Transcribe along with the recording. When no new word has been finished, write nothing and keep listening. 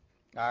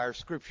Our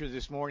scripture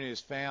this morning is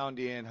found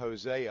in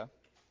Hosea.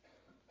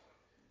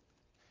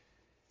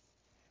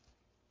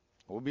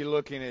 We'll be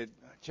looking at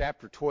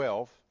chapter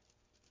 12,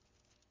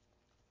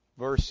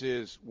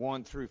 verses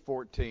 1 through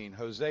 14.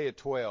 Hosea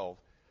 12,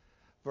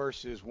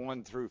 verses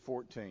 1 through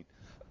 14.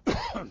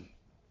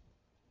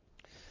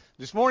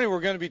 This morning we're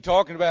going to be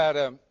talking about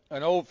an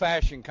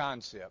old-fashioned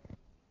concept.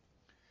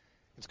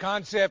 It's a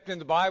concept in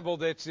the Bible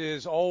that's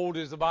as old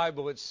as the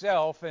Bible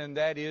itself, and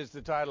that is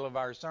the title of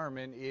our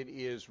sermon. It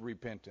is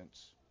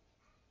repentance.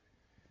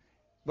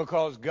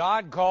 Because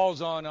God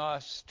calls on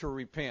us to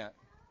repent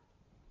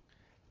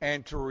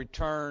and to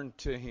return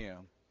to Him.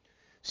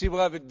 See,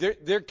 beloved,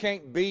 there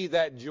can't be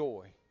that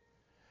joy.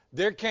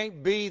 There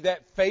can't be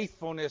that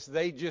faithfulness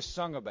they just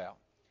sung about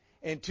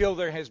until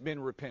there has been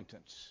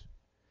repentance.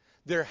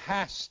 There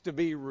has to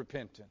be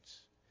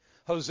repentance.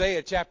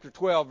 Hosea chapter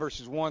 12,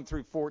 verses 1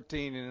 through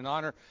 14, and in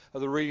honor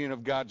of the reading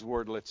of God's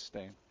Word, let's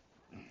stand.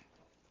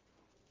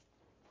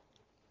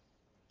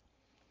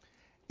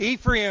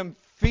 Ephraim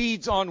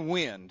feeds on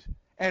wind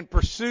and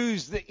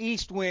pursues the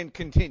east wind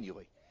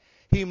continually.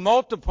 He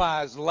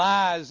multiplies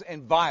lies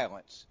and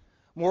violence.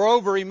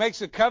 Moreover, he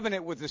makes a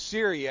covenant with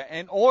Assyria,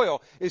 and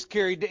oil is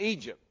carried to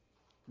Egypt.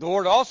 The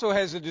Lord also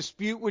has a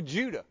dispute with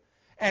Judah,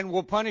 and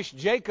will punish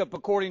Jacob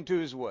according to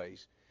his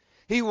ways.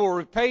 He will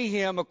repay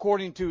him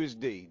according to his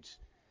deeds.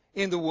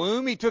 In the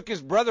womb he took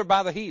his brother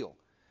by the heel,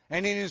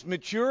 and in his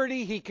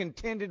maturity he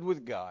contended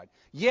with God.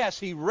 Yes,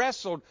 he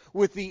wrestled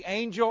with the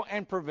angel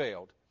and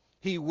prevailed.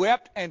 He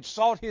wept and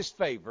sought his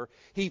favor.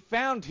 He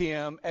found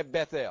him at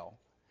Bethel,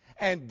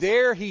 and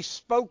there he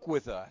spoke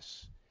with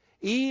us.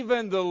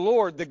 Even the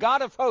Lord, the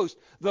God of hosts,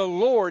 the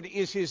Lord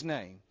is his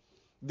name.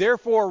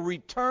 Therefore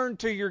return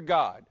to your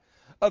God.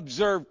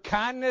 Observe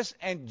kindness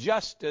and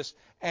justice,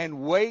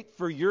 and wait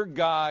for your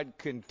God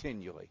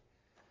continually.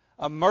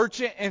 A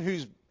merchant in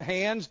whose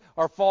hands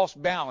are false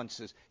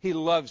balances, he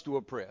loves to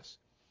oppress.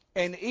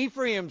 And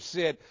Ephraim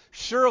said,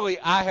 surely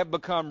I have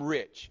become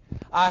rich.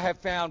 I have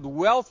found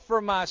wealth for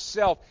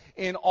myself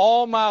in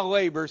all my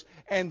labors,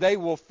 and they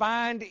will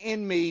find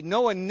in me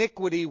no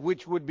iniquity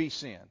which would be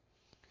sin.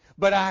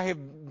 But I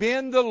have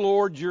been the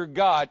Lord your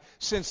God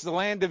since the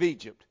land of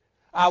Egypt.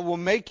 I will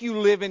make you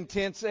live in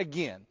tents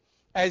again,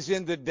 as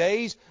in the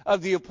days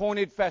of the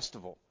appointed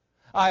festival.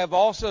 I have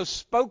also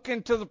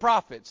spoken to the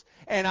prophets,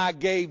 and I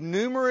gave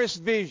numerous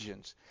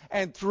visions,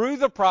 and through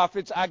the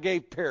prophets I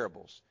gave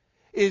parables.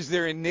 Is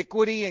there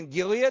iniquity in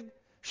Gilead?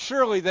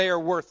 Surely they are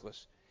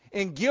worthless.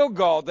 In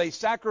Gilgal they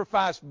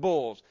sacrifice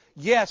bulls.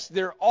 Yes,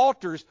 their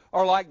altars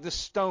are like the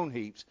stone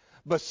heaps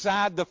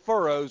beside the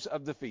furrows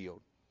of the field.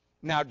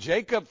 Now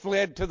Jacob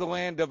fled to the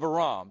land of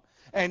Aram,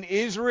 and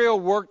Israel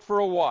worked for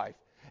a wife.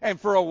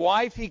 And for a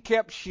wife he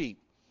kept sheep.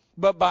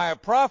 But by a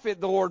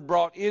prophet the Lord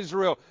brought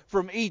Israel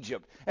from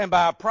Egypt, and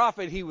by a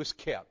prophet he was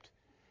kept.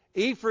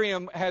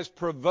 Ephraim has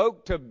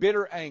provoked to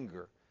bitter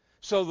anger,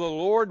 so the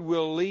Lord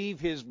will leave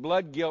his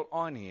blood guilt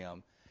on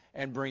him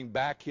and bring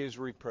back his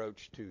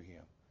reproach to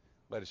him.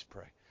 Let us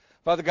pray.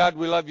 Father God,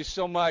 we love you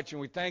so much,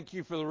 and we thank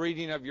you for the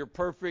reading of your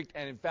perfect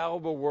and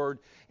infallible word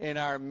in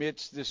our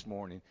midst this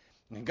morning.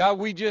 And God,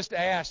 we just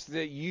ask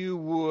that you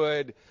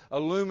would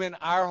illumine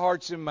our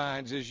hearts and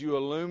minds as you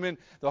illumine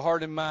the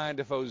heart and mind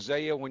of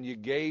Hosea when you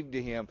gave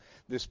to him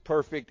this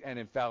perfect and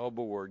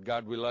infallible word.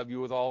 God, we love you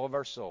with all of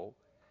our soul.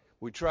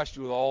 We trust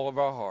you with all of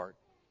our heart.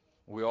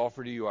 We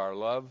offer to you our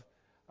love,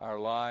 our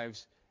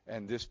lives,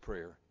 and this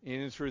prayer.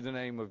 In and through the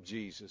name of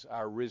Jesus,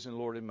 our risen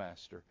Lord and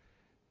Master.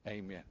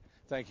 Amen.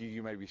 Thank you.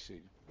 You may be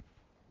seated.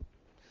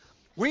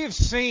 We have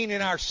seen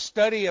in our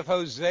study of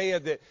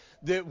Hosea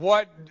that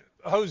what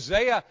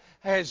Hosea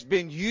has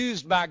been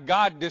used by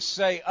God to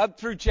say up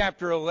through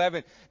chapter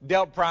 11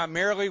 dealt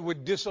primarily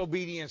with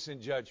disobedience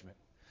and judgment.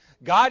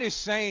 God is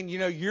saying,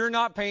 you're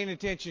not paying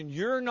attention.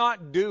 You're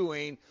not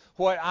doing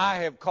what I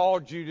have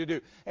called you to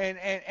do.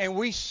 And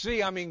we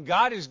see,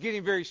 God is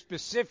getting very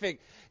specific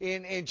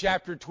in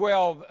chapter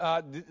 12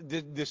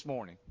 this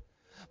morning.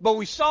 But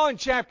we saw in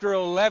chapter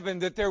 11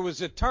 that there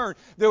was a turn.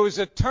 There was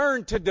a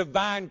turn to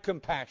divine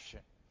compassion.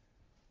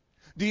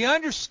 Do you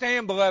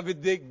understand,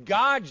 beloved, that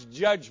God's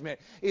judgment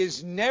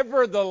is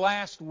never the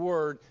last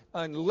word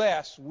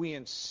unless we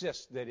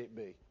insist that it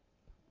be?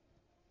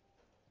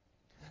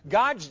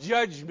 God's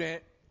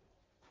judgment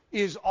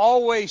is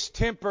always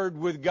tempered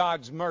with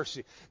God's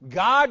mercy.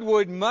 God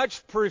would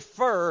much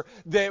prefer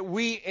that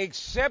we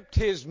accept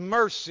his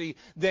mercy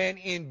than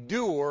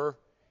endure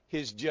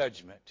his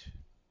judgment.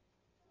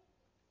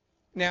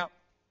 Now,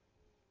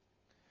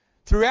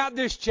 throughout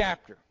this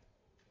chapter,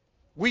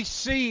 we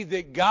see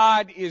that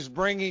God is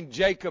bringing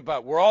Jacob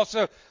up.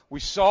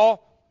 We saw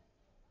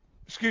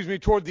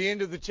toward the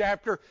end of the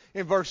chapter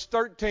in verse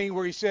 13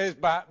 where he says,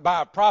 by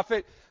a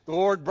prophet, the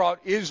Lord brought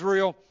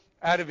Israel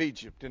out of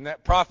Egypt. And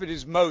that prophet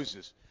is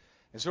Moses.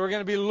 And so we're going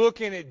to be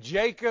looking at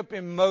Jacob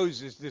and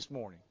Moses this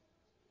morning.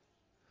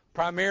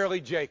 Primarily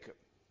Jacob.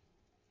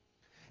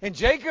 In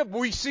Jacob,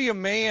 we see a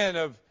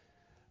man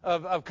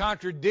of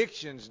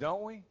contradictions,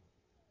 don't we?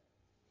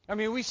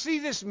 We see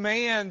this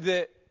man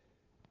that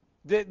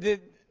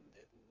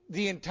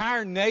the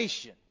entire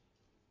nation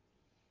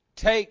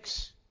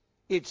takes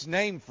its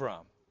name from.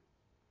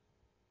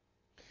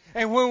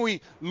 And when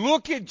we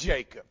look at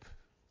Jacob,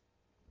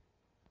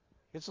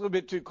 it's a little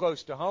bit too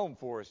close to home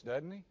for us,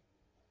 doesn't he?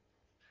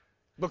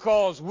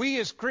 Because we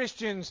as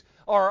Christians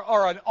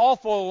are an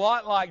awful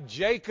lot like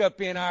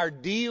Jacob in our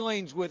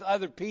dealings with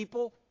other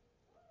people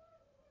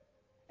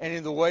and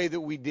in the way that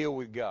we deal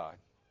with God.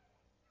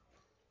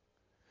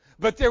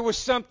 But there was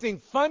something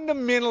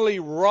fundamentally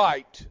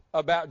right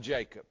about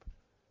Jacob.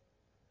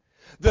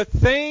 The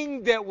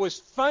thing that was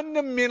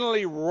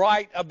fundamentally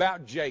right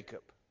about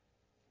Jacob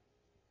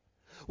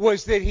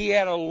was that he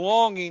had a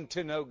longing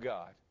to know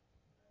God.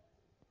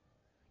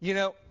 You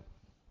know,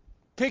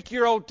 pick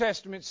your Old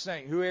Testament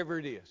saint, whoever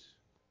it is.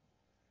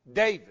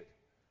 David.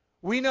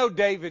 We know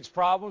David's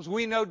problems.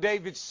 We know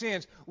David's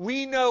sins.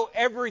 We know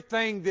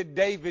everything that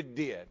David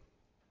did.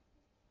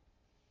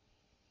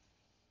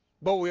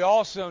 But we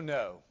also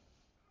know,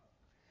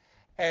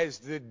 as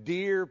the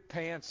deer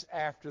pants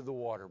after the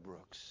water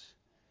brooks,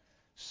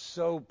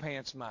 so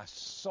pants my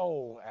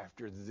soul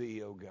after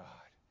thee, O God.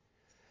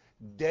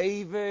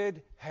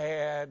 David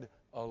had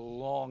a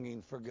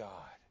longing for God.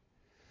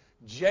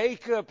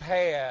 Jacob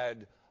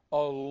had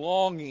a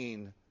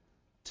longing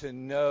to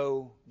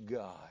know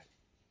God.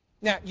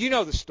 Now, you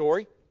know the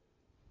story.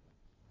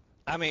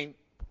 I mean,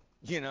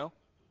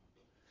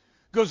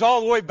 goes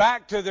all the way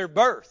back to their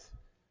birth.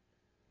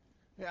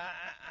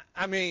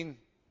 I mean,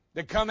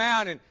 they come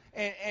out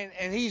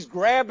and he's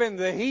grabbing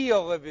the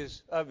heel of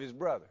his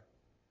brother,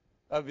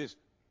 of his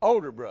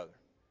older brother.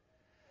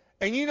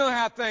 And you know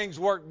how things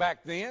worked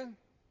back then,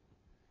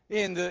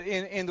 in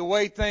the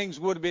way things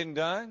would have been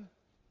done.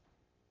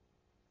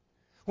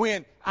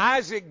 When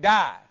Isaac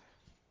died,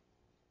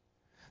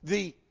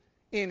 the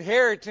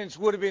inheritance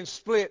would have been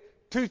split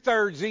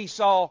 2/3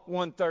 Esau,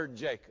 1/3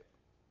 Jacob.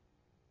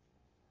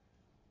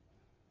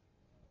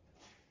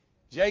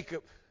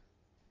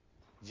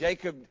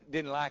 Jacob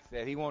didn't like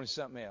that. He wanted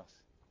something else.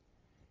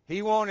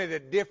 He wanted a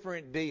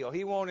different deal.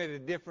 He wanted a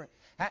different...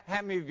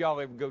 How many of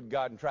y'all ever go to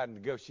God and try to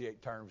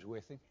negotiate terms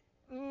with Him?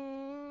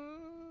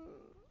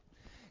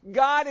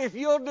 God, if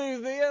you'll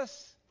do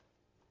this...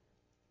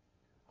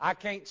 I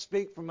can't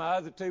speak for my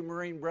other two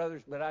Marine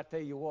brothers, but I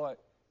tell you what.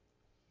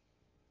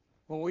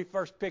 When we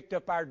first picked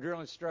up our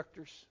drill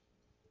instructors,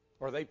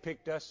 or they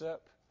picked us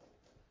up,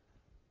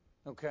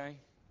 okay,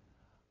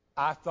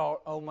 I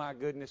thought, oh my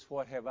goodness,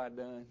 what have I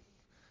done?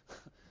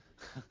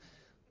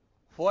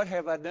 What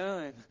have I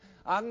done?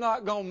 I'm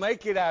not going to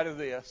make it out of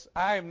this.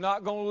 I am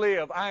not going to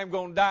live. I am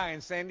going to die in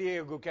San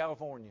Diego,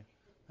 California.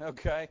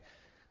 Okay?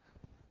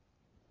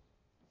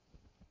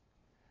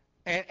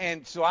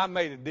 And so I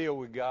made a deal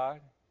with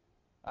God.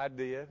 I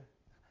did.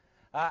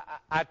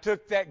 I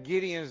took that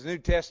Gideon's New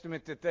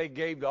Testament that they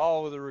gave to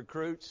all of the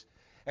recruits.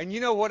 And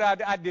you know what?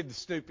 I did the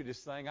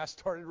stupidest thing. I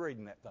started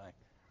reading that thing.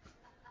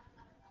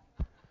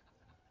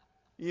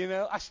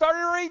 I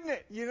started reading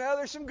it.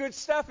 There's some good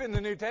stuff in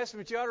the New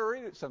Testament. You ought to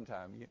read it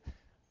sometime.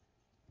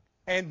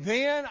 And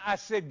then I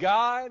said,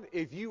 God,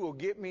 if you will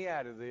get me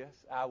out of this,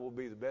 I will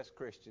be the best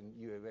Christian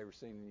you have ever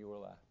seen in your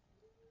life.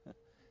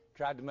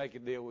 Tried to make a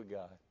deal with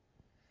God.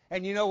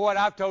 And you know what?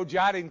 I've told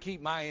you I didn't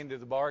keep my end of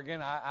the bargain.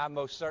 I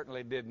most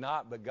certainly did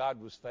not, but God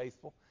was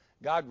faithful.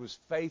 God was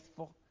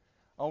faithful.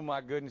 Oh,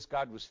 my goodness,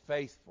 God was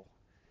faithful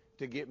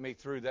to get me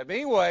through that. But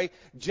anyway,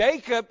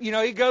 Jacob,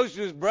 he goes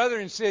to his brother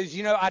and says,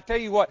 I tell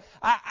you what,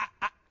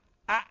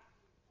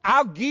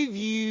 I'll give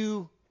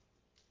you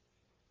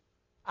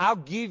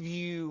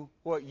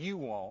what you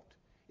want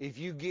if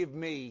you give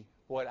me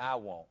what I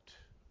want.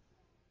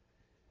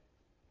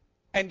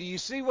 And do you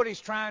see what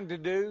he's trying to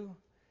do?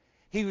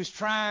 He was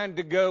trying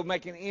to go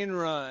make an end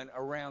run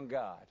around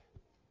God.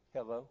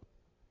 Hello?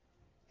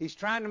 He's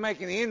trying to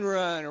make an end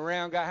run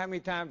around God. How many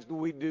times do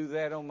we do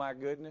that? Oh, my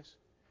goodness.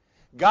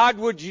 God,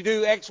 would you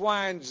do X,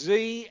 Y, and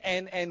Z?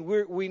 And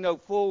we know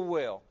full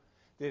well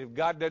that if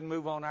God doesn't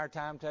move on our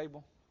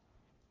timetable,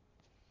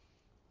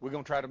 we're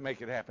going to try to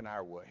make it happen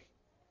our way,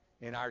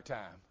 in our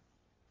time.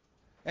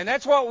 And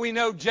that's what we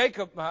know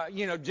Jacob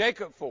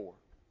for.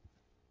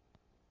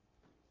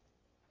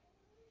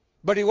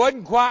 But he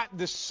wasn't quite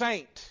the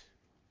saint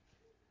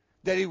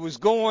that he was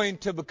going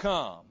to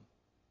become.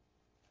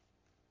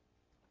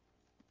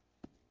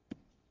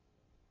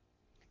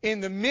 In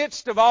the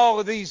midst of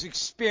all of these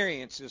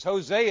experiences,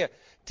 Hosea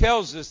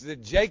tells us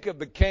that Jacob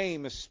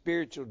became a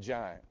spiritual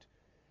giant.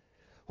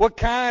 What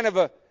kind of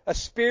a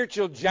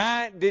spiritual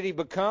giant did he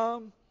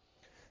become?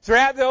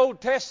 Throughout the Old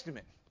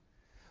Testament,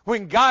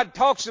 when God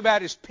talks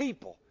about His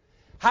people,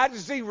 how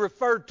does He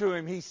refer to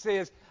him? He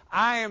says,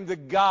 I am the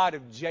God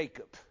of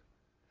Jacob.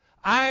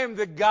 I am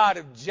the God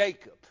of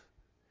Jacob.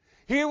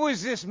 Here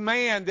was this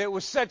man that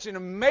was such an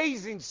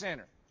amazing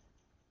sinner,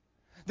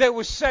 that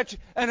was such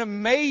an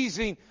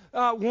amazing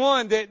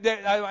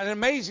an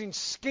amazing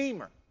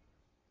schemer.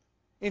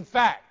 In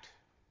fact,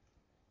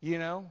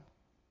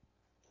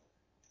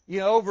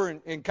 over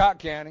in Cott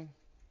County,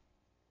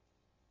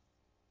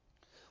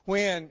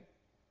 when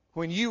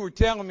you were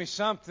telling me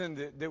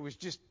something that was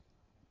just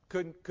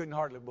couldn't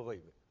hardly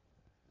believe it,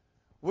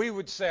 we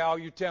would say, "Oh,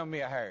 you're telling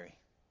me a Harry."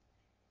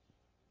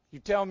 You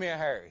tell me a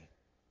Harry.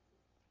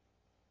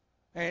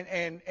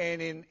 And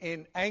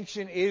in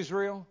ancient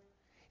Israel,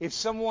 if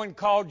someone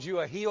called you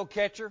a heel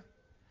catcher,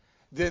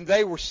 then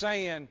they were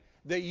saying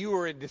that you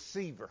were a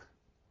deceiver,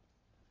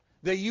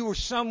 that you were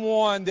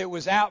someone that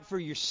was out for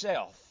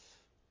yourself.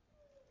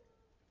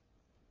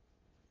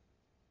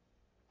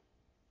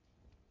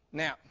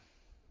 Now,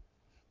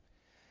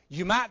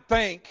 you might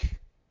think,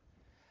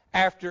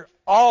 after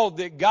all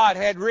that God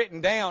had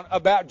written down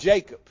about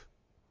Jacob,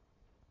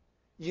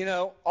 you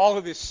know, all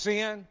of his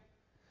sin,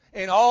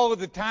 and all of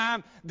the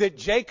time that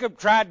Jacob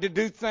tried to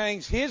do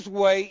things his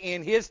way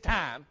in his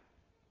time,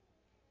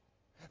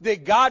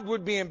 that God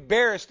would be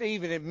embarrassed to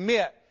even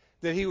admit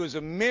that he was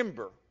a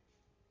member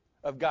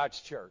of God's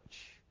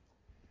church.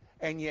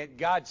 And yet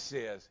God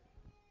says,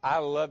 I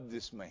love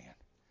this man.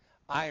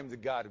 I am the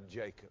God of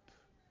Jacob.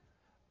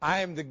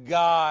 I am the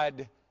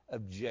God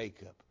of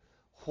Jacob.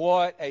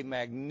 What a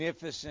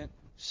magnificent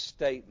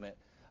statement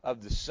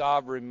of the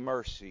sovereign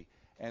mercy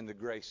and the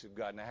grace of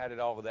God. Now, how did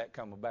all of that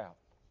come about?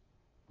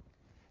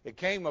 It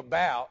came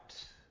about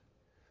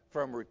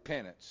from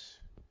repentance.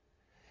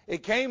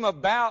 It came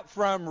about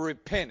from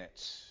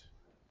repentance.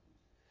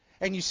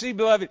 And you see,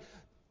 beloved,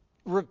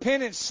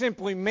 repentance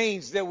simply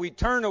means that we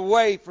turn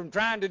away from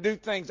trying to do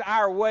things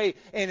our way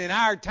and in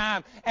our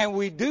time, and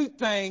we do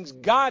things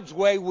God's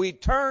way. We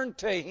turn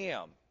to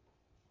Him.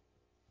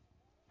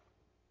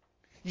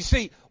 You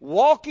see,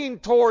 walking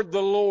toward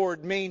the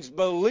Lord means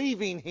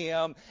believing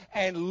Him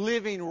and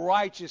living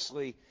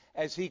righteously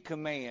as He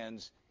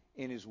commands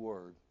in His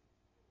Word.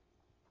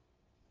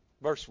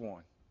 Verse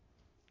 1.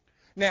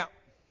 Now,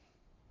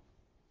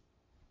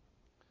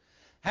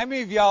 how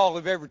many of y'all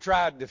have ever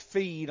tried to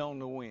feed on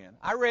the wind?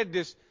 I read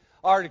this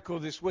article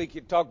this week.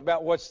 It talked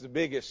about what's the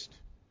biggest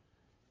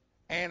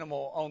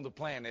animal on the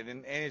planet.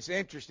 And it's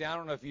interesting. I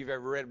don't know if you've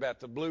ever read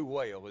about the blue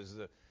whale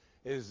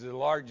is the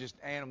largest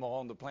animal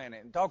on the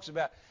planet. It talks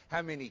about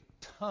how many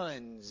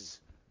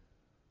tons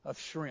of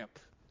shrimp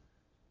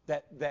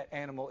that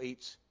animal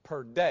eats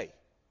per day.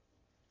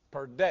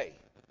 Per day.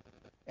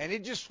 And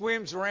it just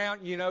swims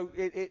around, you know,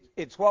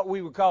 it's what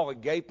we would call a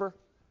gaper.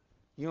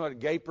 You know what a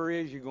gaper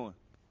is? You're going,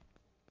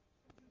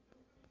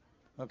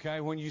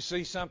 okay, when you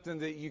see something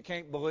that you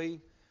can't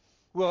believe.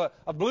 Well,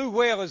 a blue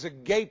whale is a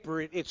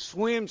gaper. It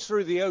swims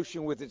through the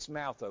ocean with its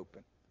mouth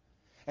open.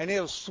 And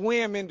it'll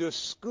swim into a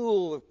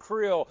school of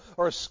krill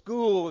or a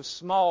school of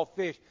small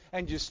fish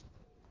and just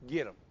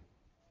get them.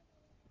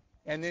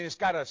 And then it's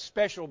got a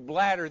special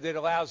bladder that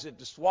allows it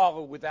to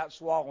swallow without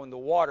swallowing the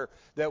water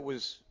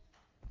that's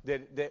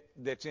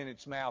in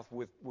its mouth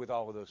with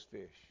all of those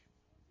fish.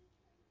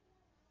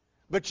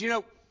 But, you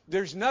know,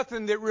 there's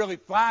nothing that really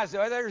flies.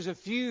 There's a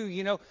few,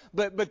 you know,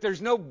 but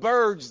there's no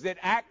birds that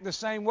act the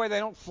same way. They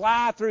don't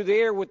fly through the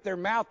air with their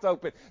mouth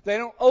open. They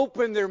don't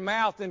open their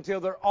mouth until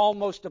they're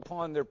almost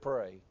upon their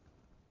prey.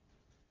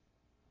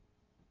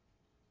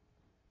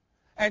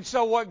 And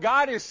so what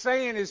God is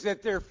saying is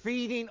that they're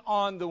feeding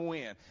on the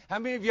wind. How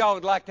many of y'all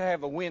would like to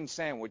have a wind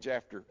sandwich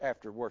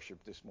after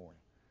worship this morning?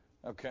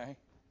 Okay?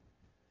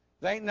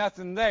 There ain't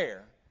nothing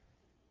there.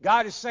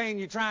 God is saying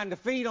you're trying to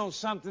feed on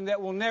something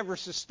that will never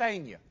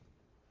sustain you.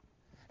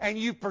 And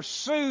you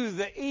pursue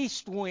the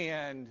east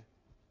wind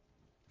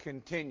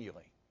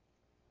continually.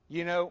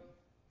 You know,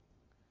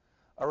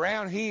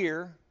 around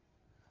here,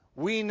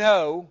 we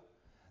know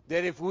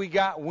that if we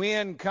got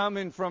wind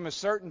coming from a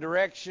certain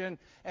direction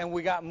and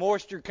we got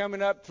moisture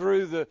coming up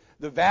through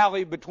the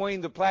valley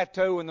between the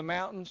plateau and the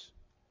mountains,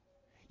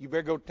 you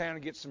better go to town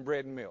and get some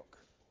bread and milk.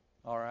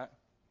 All right?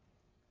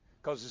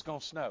 Because it's going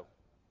to snow.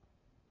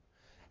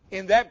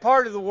 In that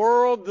part of the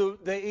world,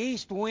 the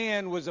east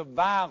wind was a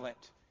violent,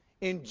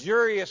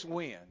 injurious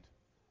wind.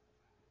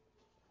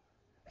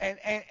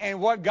 And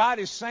what God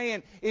is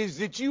saying is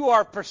that you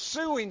are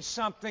pursuing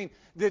something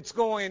that's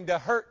going to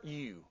hurt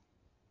you.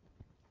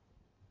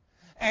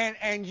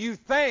 And you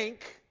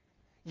think,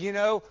 you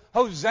know,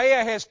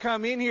 Hosea has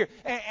come in here,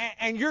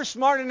 and you're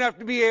smart enough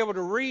to be able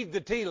to read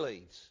the tea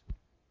leaves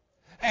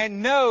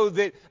and know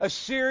that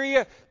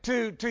Assyria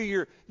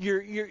to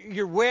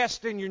your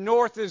west and your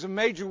north is a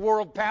major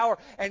world power,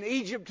 and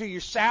Egypt to your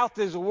south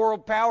is a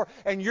world power,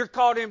 and you're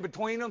caught in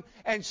between them,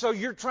 and so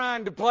you're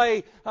trying to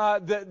play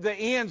the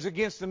ends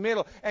against the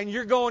middle, and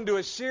you're going to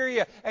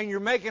Assyria, and you're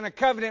making a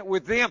covenant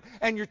with them,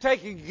 and you're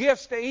taking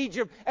gifts to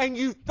Egypt, and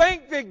you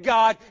think that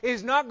God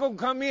is not going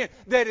to come in,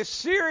 that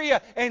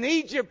Assyria and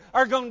Egypt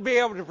are going to be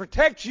able to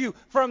protect you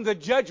from the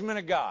judgment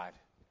of God.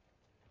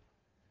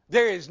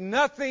 There is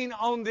nothing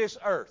on this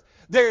earth.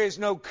 There is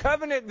no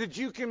covenant that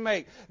you can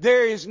make.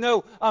 There is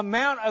no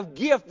amount of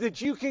gift that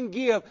you can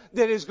give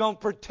that is going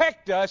to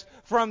protect us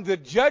from the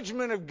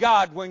judgment of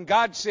God when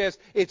God says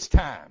it's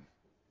time.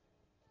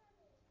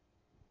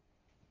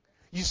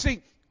 You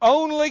see,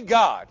 only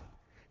God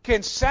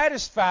can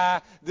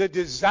satisfy the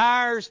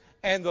desires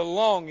and the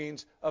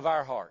longings of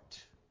our heart.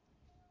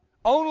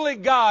 Only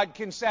God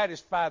can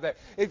satisfy that.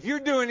 If you're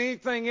doing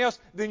anything else,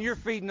 then you're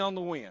feeding on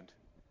the wind.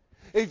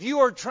 if you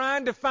are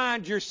trying to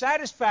find your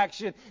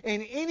satisfaction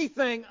in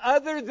anything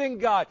other than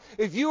God,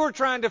 if you are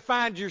trying to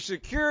find your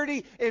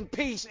security and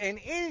peace in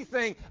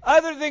anything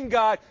other than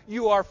God,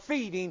 you are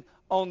feeding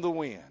on the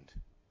wind.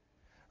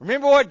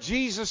 Remember what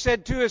Jesus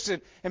said to us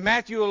in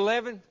Matthew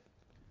 11?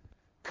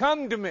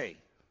 Come to me,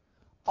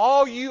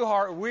 all you who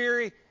are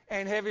weary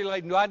and heavy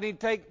laden. Do I need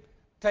to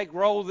take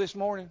roll this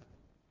morning?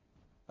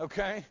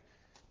 Okay.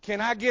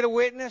 Can I get a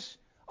witness?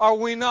 Are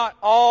we not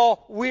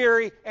all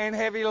weary and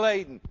heavy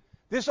laden?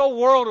 This old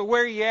world will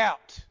wear you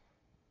out.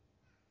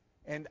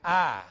 And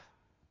I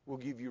will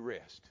give you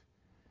rest.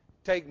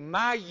 Take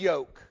my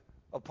yoke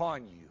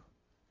upon you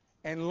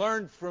and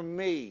learn from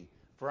me,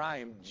 for I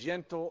am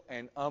gentle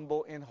and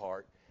humble in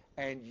heart,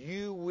 and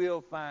you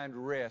will find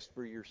rest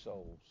for your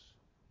souls.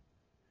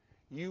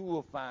 You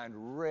will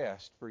find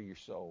rest for your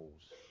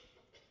souls.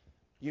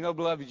 You know,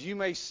 beloved, you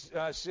may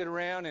sit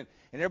around and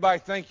everybody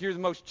think you're the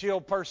most chill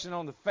person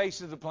on the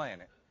face of the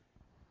planet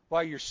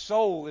while your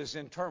soul is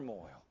in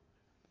turmoil.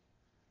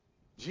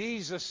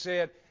 Jesus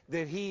said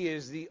that He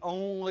is the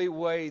only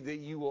way that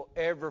you will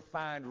ever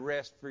find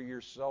rest for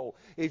your soul.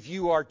 If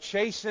you are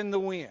chasing the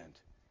wind,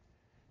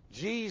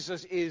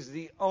 Jesus is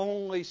the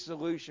only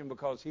solution,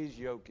 because His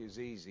yoke is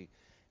easy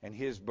and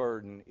His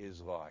burden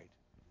is light.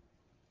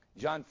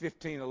 John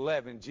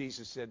 15:11,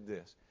 Jesus said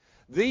this,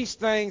 these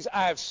things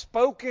I have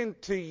spoken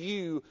to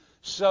you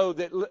so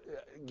that,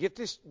 get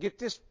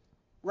this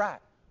right,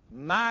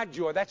 my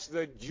joy, that's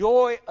the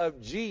joy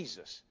of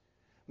Jesus,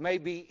 may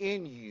be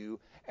in you,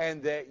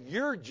 and that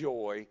your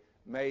joy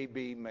may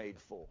be made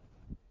full.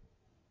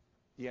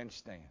 You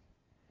understand?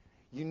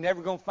 You're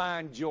never going to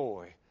find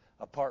joy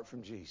apart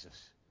from Jesus.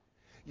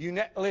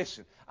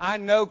 Listen, I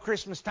know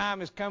Christmas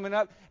time is coming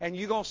up, and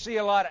you're going to see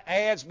a lot of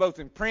ads both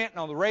in print and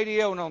on the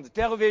radio and on the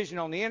television,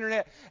 on the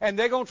internet, and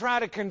they're going to try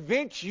to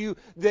convince you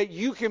that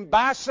you can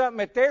buy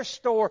something at their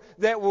store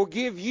that will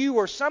give you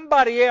or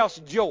somebody else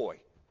joy.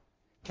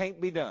 Can't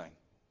be done.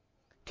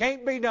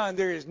 Can't be done.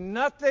 There is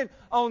nothing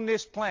on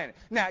this planet.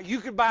 Now, you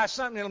could buy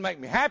something that'll make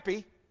me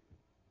happy,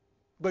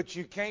 but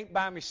you can't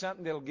buy me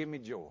something that'll give me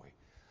joy,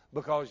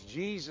 because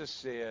Jesus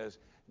says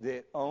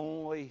that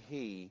only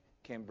He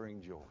can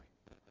bring joy.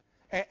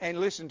 And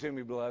listen to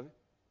me, beloved.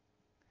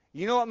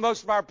 You know what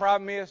most of our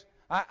problem is?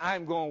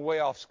 I'm going way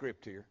off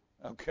script here,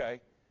 okay?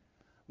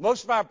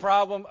 Most of our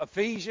problem,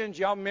 Ephesians,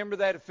 y'all remember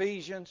that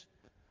Ephesians,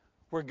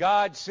 where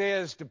God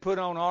says to put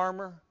on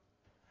armor?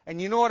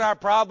 And you know what our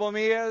problem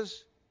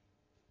is?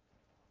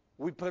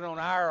 We put on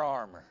our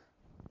armor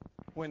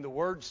when the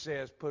Word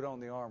says put on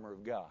the armor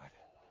of God.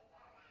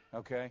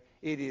 Okay?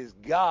 It is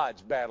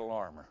God's battle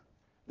armor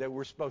that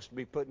we're supposed to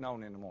be putting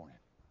on in the morning.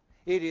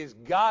 It is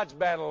God's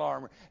battle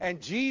armor.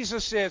 And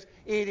Jesus says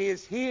it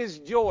is His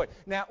joy.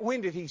 Now,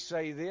 when did He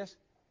say this?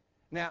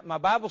 Now, my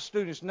Bible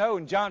students know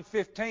in John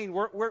 15,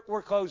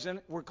 we're closing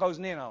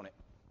in on it.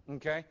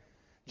 Okay?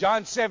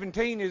 John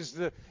 17 is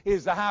the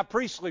high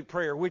priestly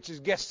prayer, which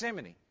is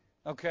Gethsemane.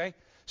 Okay?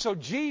 So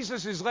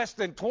Jesus is less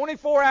than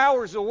 24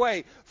 hours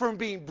away from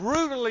being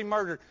brutally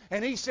murdered.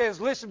 And He says,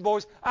 listen,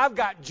 boys, I've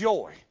got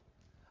joy.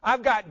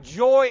 I've got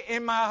joy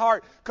in my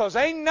heart, because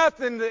ain't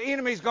nothing the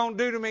enemy's going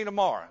to do to me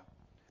tomorrow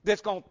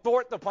that's going to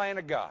thwart the plan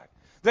of God.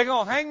 They're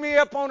going to hang me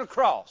up on a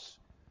cross.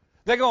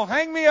 They're going to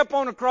hang me up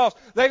on a cross.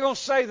 They're going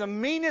to say the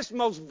meanest,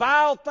 most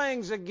vile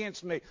things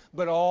against me.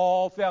 But,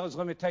 fellas,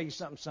 let me tell you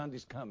something.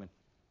 Sunday's coming.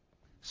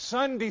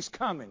 Sunday's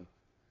coming.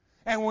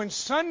 And when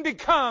Sunday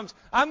comes,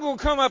 I'm going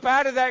to come up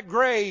out of that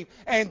grave,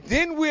 and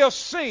then we'll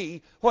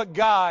see what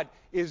God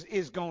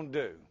is going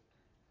to do.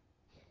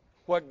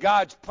 What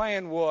God's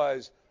plan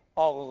was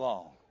all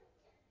along.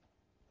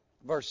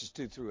 Verses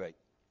 2 through 8.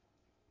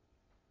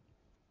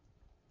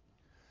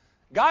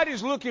 God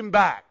is looking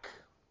back,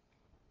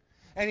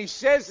 and He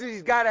says that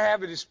He's got to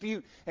have a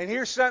dispute. And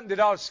here's something that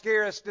ought to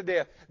scare us to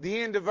death.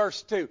 The end of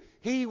verse 2.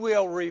 He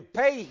will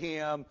repay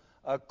him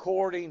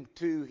according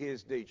to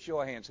his deeds.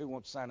 Show of hands. Who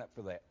wants to sign up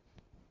for that?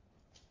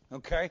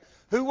 Okay?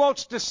 Who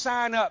wants to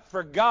sign up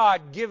for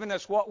God giving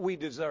us what we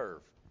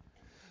deserve?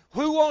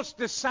 Who wants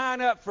to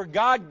sign up for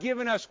God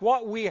giving us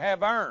what we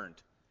have earned?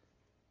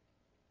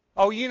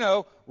 Oh, you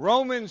know,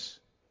 Romans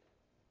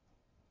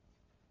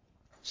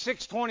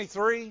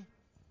 6:23.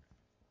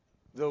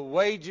 The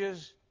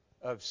wages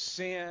of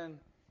sin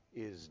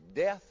is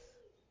death.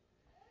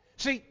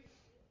 See,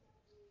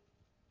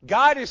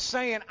 God is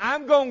saying,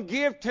 I'm going to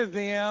give to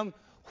them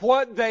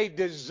what they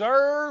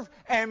deserve,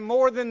 and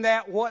more than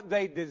that, what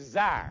they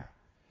desire.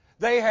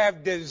 They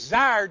have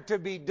desired to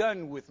be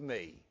done with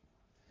me.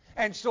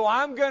 And so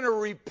I'm going to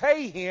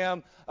repay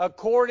him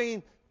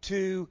according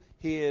to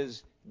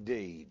his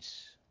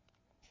deeds.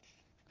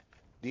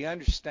 Do you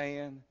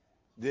understand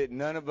that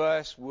none of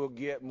us will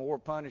get more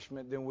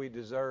punishment than we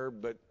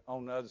deserve, but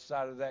on the other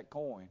side of that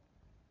coin,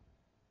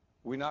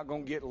 we're not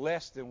going to get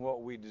less than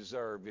what we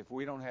deserve if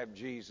we don't have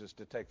Jesus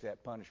to take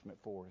that punishment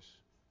for us.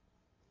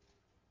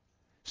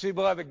 See,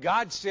 beloved,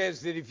 God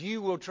says that if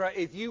you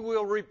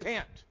will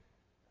repent,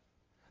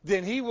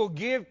 then He will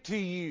give to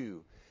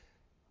you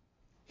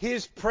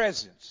His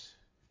presence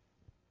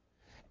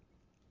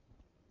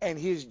and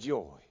His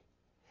joy.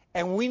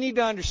 And we need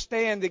to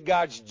understand that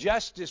God's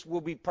justice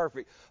will be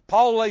perfect.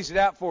 Paul lays it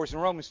out for us in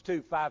Romans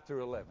 2, 5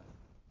 through 11.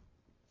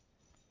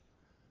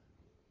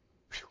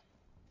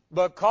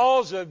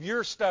 Because of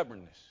your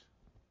stubbornness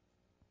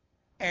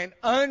and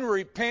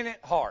unrepentant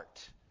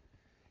heart,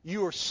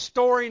 you are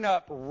storing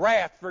up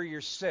wrath for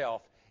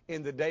yourself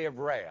in the day of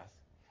wrath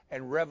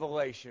and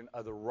revelation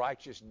of the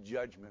righteous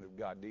judgment of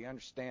God. Do you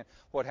understand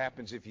what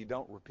happens if you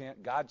don't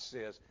repent? God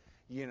says,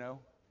 you're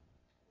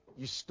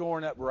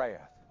storing up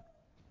wrath.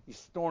 You're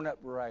storing up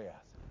wrath.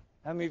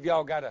 How many of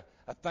y'all got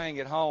a thing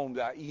at home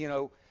that,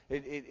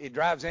 it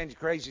drives Angie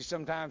crazy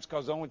sometimes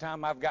because the only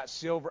time I've got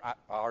silver, I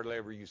hardly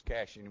ever use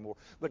cash anymore,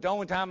 but the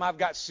only time I've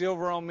got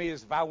silver on me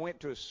is if I went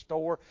to a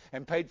store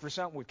and paid for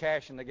something with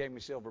cash and they gave me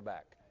silver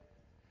back.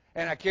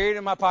 And I carry it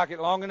in my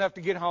pocket long enough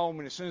to get home,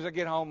 and as soon as I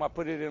get home, I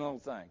put it in a little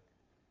thing.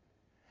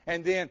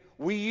 And then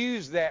we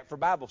use that for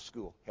Bible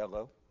school.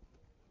 Hello?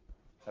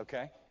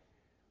 Okay?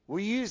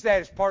 We use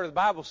that as part of the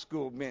Bible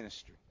school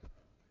ministry.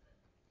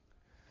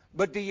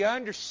 But do you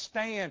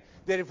understand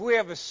that if we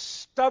have a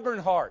stubborn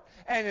heart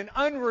and an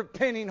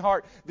unrepenting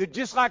heart, that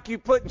just like you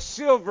putting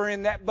silver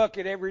in that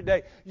bucket every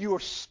day, you are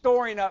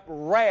storing up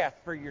wrath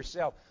for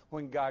yourself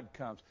when God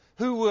comes,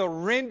 who will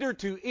render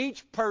to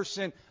each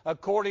person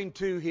according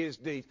to his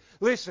deeds.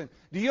 Listen,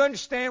 do you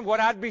understand what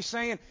I'd be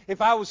saying if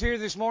I was here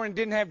this morning and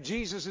didn't have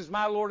Jesus as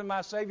my Lord and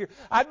my Savior?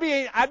 I'd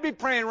be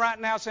praying right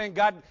now saying,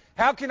 God,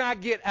 how can I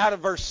get out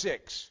of verse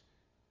 6?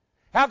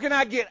 How can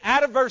I get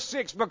out of verse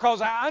 6?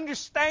 Because I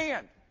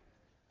understand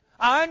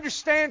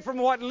from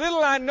what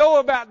little I know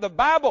about the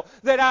Bible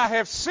that I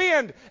have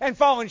sinned and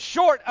fallen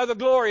short of the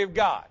glory of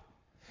God.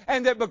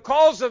 And that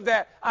because of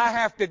that, I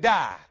have to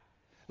die.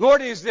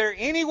 Lord, is there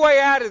any way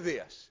out of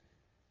this?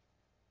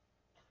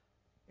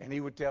 And he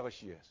would tell us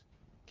yes.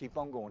 Keep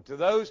on going. To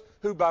those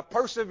who by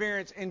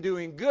perseverance in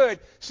doing good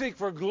seek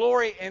for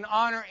glory and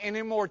honor and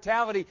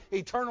immortality,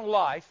 eternal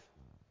life.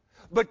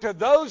 But to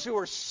those who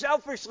are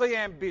selfishly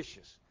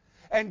ambitious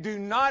and do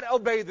not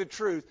obey the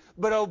truth,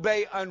 but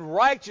obey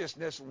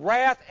unrighteousness,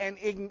 wrath, and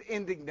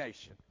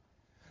indignation,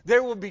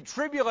 there will be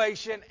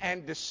tribulation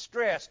and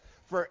distress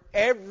for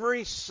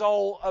every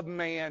soul of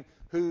man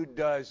who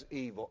does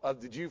evil,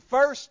 of the Jew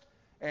first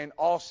and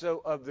also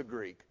of the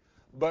Greek.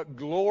 But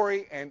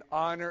glory and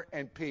honor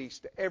and peace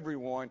to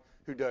everyone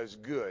who does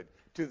good,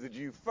 to the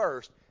Jew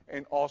first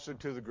and also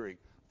to the Greek,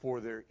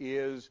 for there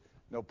is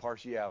no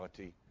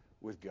partiality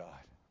with God.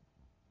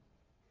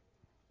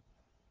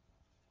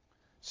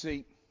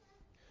 See,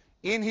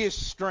 in his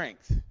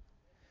strength,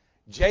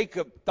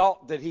 Jacob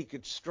thought that he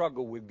could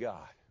struggle with God.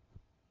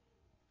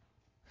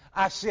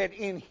 I said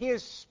in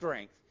his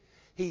strength,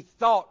 he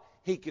thought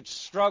he could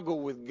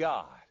struggle with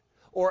God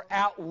or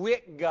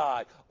outwit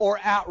God or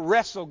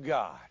out-wrestle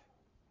God.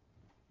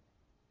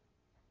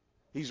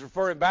 He's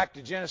referring back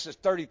to Genesis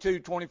 32,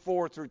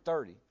 24 through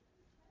 30.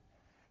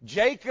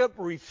 Jacob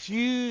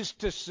refused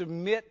to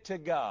submit to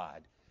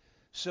God,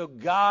 so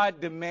God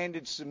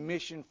demanded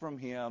submission from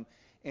him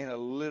in a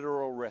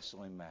literal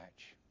wrestling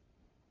match.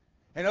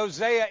 And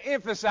Hosea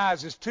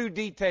emphasizes two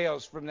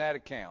details from that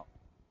account.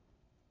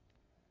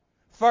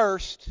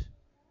 First,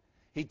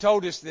 he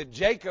told us that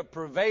Jacob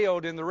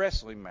prevailed in the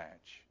wrestling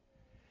match.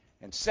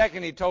 And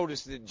second, he told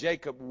us that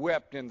Jacob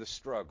wept in the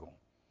struggle.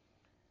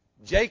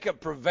 Jacob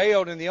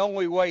prevailed in the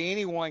only way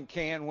anyone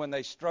can when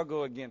they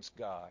struggle against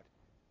God.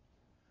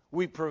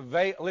 We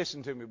prevail,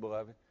 listen to me,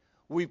 beloved.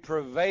 We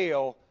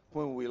prevail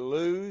when we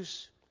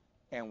lose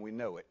and we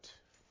know it.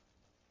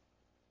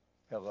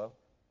 Hello?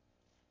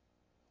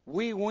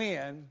 We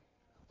win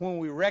when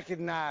we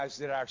recognize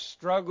that our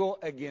struggle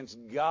against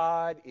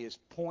God is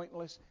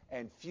pointless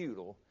and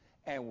futile,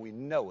 and we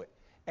know it.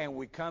 And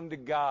we come to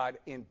God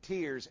in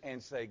tears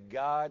and say,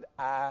 God,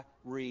 I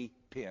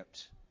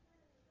repent.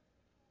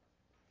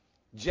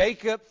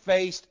 Jacob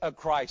faced a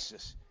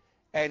crisis,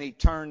 and he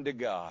turned to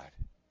God.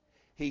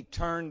 He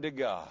turned to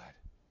God.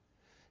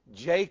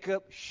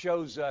 Jacob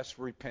shows us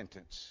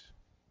repentance.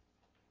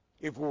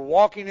 If we're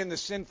walking in the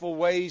sinful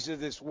ways of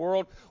this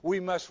world, we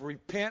must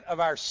repent of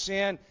our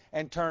sin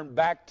and turn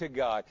back to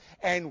God.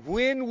 And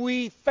when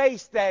we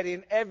face that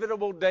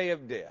inevitable day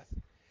of death,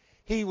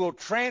 he will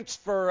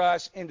transfer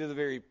us into the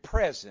very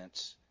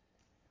presence,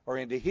 or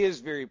into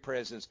his very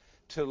presence,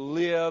 to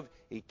live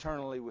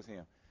eternally with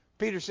him.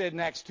 Peter said in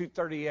Acts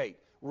 2:38,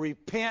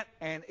 repent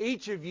and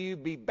each of you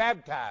be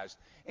baptized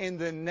in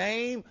the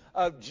name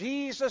of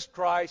Jesus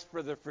Christ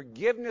for the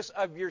forgiveness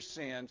of your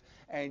sins,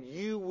 and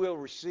you will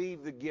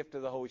receive the gift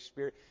of the Holy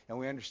Spirit. And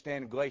we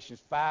understand in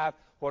Galatians 5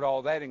 what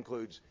all that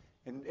includes.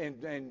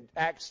 In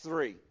Acts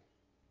 3,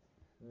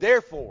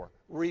 therefore,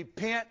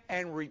 repent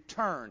and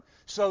return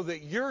so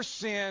that your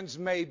sins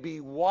may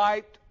be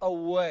wiped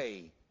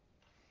away,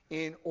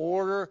 in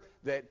order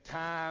that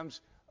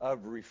times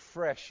of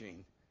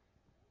refreshing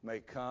may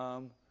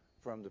come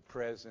from the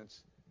presence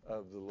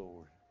of the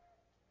Lord.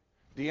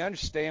 Do you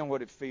understand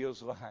what it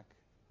feels like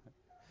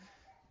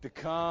to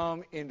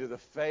come into the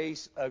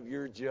face of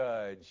your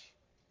judge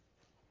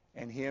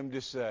and him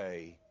to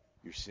say,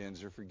 your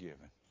sins are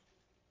forgiven.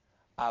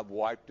 I've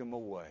wiped them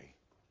away.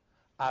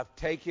 I've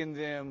taken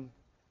them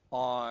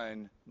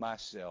on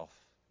myself,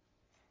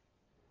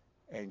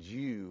 and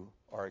you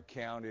are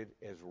accounted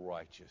as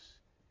righteous.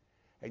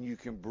 And you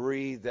can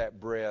breathe that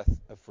breath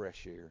of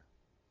fresh air.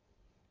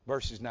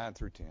 Verses 9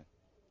 through 10.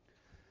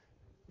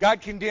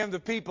 God condemned the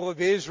people of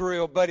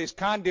Israel, but his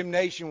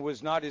condemnation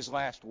was not his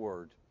last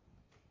word.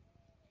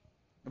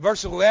 In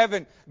verse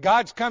 11,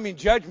 God's coming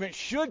judgment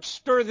should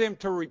stir them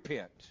to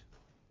repent.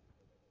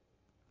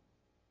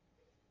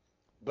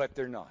 But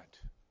they're not.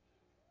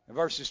 In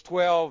verses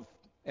 12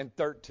 and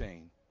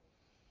 13,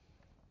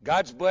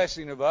 God's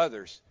blessing of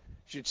others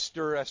should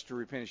stir us to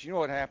repentance. You know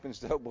what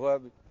happens, though,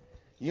 beloved?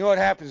 You know what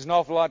happens an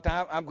awful lot of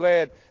time? I'm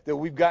glad that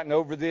we've gotten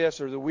over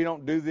this, or that we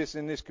don't do this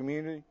in this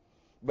community.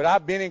 But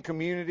I've been in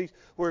communities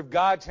where if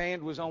God's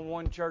hand was on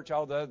one church,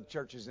 all the other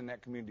churches in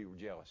that community were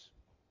jealous.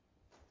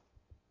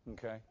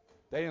 Okay?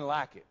 They didn't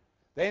like it.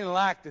 They didn't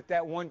like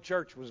that one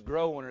church was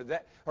growing,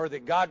 or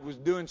that God was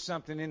doing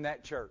something in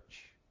that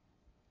church.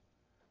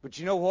 But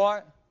you know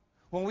what?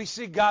 When we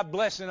see God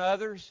blessing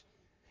others,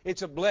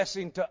 it's a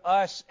blessing to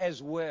us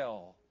as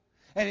well.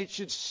 And it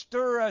should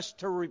stir us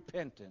to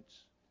repentance.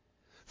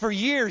 For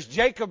years,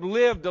 Jacob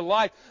lived a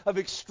life of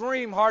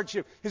extreme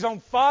hardship. His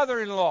own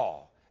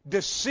father-in-law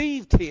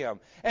deceived him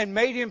and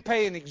made him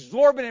pay an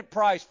exorbitant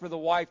price for the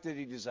wife that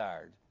he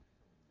desired.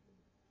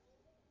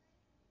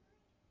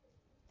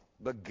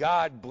 But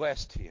God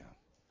blessed him.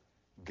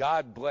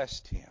 God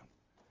blessed him.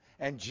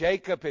 And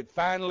Jacob had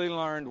finally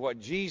learned what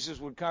Jesus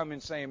would come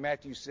and say in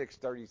Matthew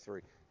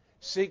 6:33.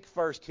 Seek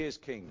first his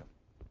kingdom.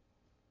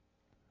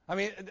 I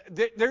mean,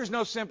 there's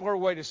no simpler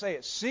way to say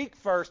it. Seek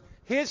first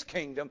his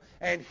kingdom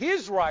and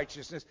his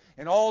righteousness,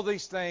 and all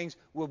these things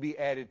will be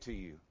added to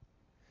you.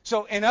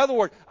 So, in other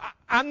words,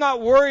 I'm not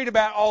worried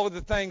about all of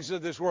the things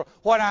of this world.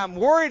 What I'm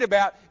worried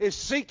about is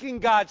seeking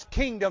God's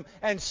kingdom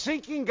and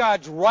seeking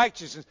God's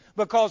righteousness,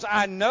 because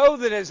I know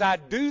that as I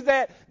do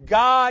that,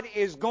 God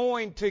is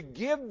going to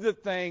give the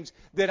things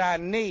that I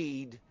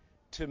need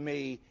to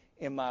me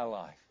in my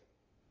life.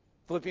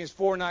 Philippians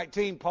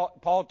 4:19,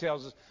 Paul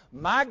tells us,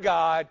 my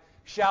God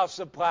shall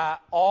supply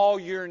all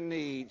your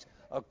needs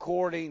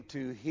according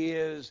to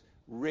his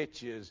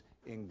riches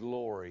in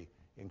glory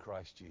in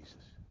Christ Jesus.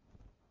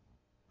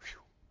 Whew.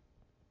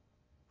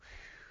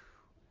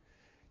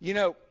 You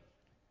know,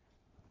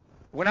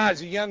 when I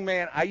was a young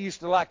man, I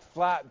used to like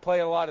to play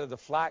a lot of the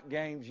flight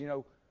games,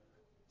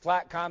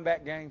 flight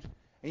combat games.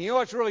 And you know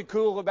what's really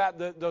cool about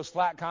those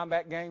flight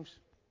combat games?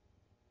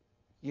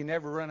 You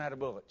never run out of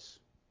bullets.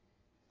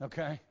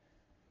 Okay?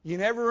 You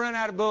never run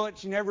out of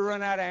bullets. You never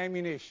run out of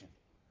ammunition.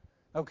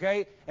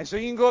 Okay? And so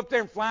you can go up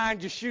there and fly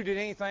and just shoot at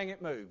anything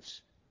that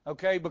moves.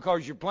 Okay?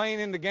 Because you're playing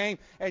in the game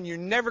and you're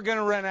never going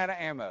to run out of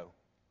ammo.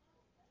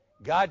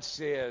 God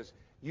says,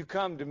 you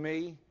come to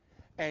me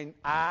and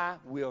I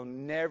will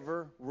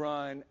never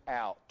run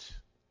out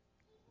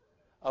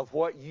of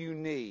what you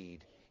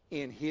need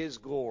in his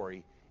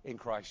glory in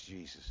Christ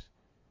Jesus.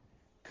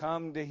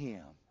 Come to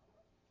him.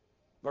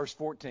 Verse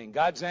 14,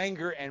 God's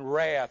anger and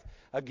wrath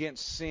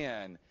against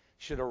sin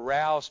should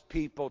arouse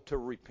people to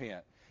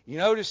repent. You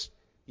notice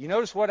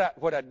what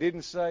I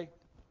didn't say?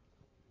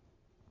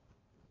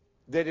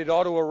 That it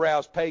ought to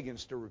arouse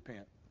pagans to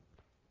repent.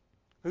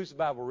 Who's the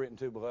Bible written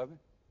to, beloved?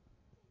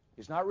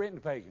 It's not written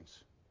to pagans.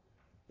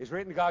 It's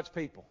written to God's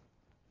people.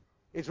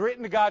 It's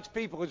written to God's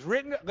people.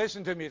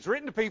 Listen to me, it's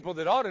written to people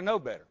that ought to know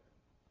better.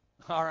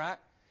 All right?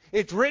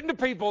 It's written to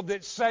people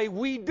that say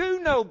we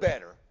do know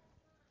better.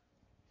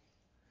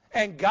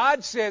 And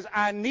God says,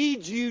 I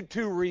need you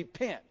to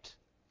repent.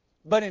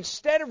 But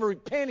instead of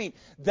repenting,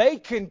 they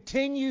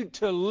continue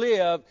to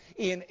live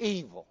in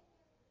evil.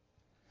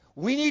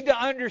 We need to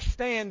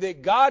understand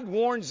that God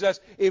warns us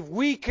if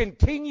we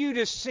continue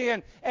to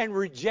sin and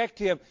reject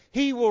him,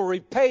 he will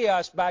repay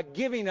us by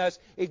giving us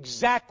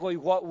exactly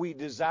what we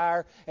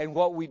desire and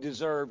what we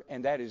deserve,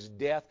 and that is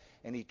death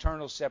and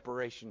eternal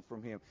separation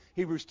from him.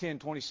 Hebrews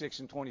 10:26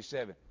 and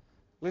 27.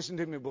 Listen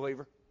to me,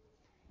 believer.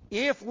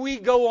 If we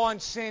go on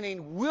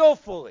sinning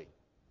willfully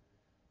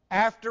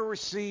after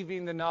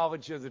receiving the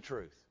knowledge of the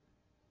truth,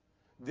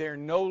 there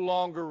no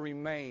longer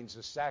remains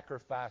a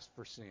sacrifice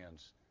for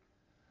sins,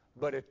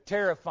 but a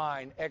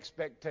terrifying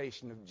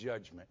expectation of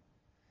judgment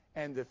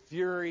and the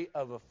fury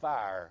of a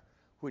fire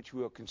which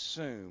will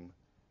consume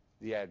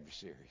the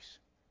adversaries.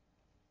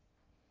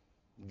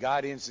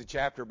 God ends the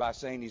chapter by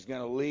saying he's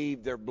going to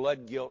leave their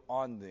blood guilt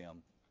on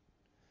them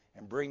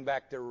and bring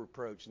back their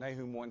reproach.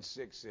 Nahum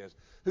 1:6 says,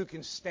 who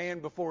can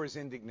stand before his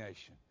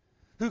indignation?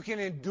 Who can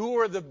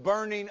endure the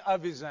burning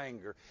of his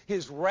anger?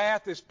 His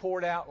wrath is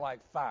poured out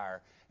like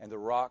fire, and the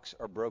rocks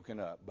are broken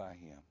up by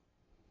him.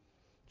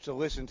 So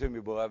listen to me,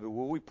 beloved.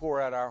 Will we pour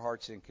out our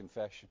hearts in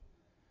confession?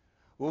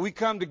 Will we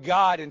come to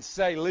God and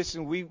say,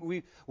 listen,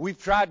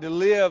 we've tried to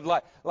live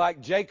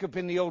like Jacob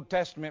in the Old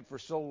Testament for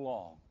so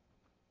long.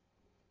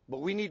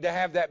 But we need to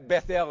have that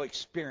Bethel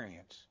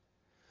experience.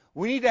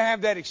 We need to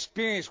have that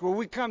experience where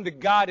we come to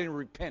God in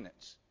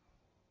repentance.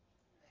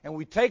 And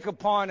we take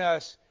upon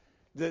us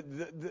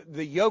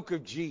the yoke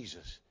of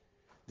Jesus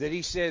that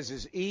he says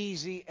is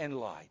easy and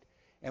light.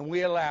 And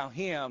we allow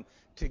him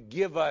to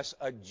give us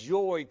a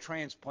joy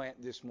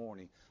transplant this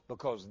morning,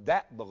 because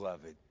that,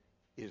 beloved,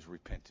 is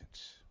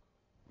repentance.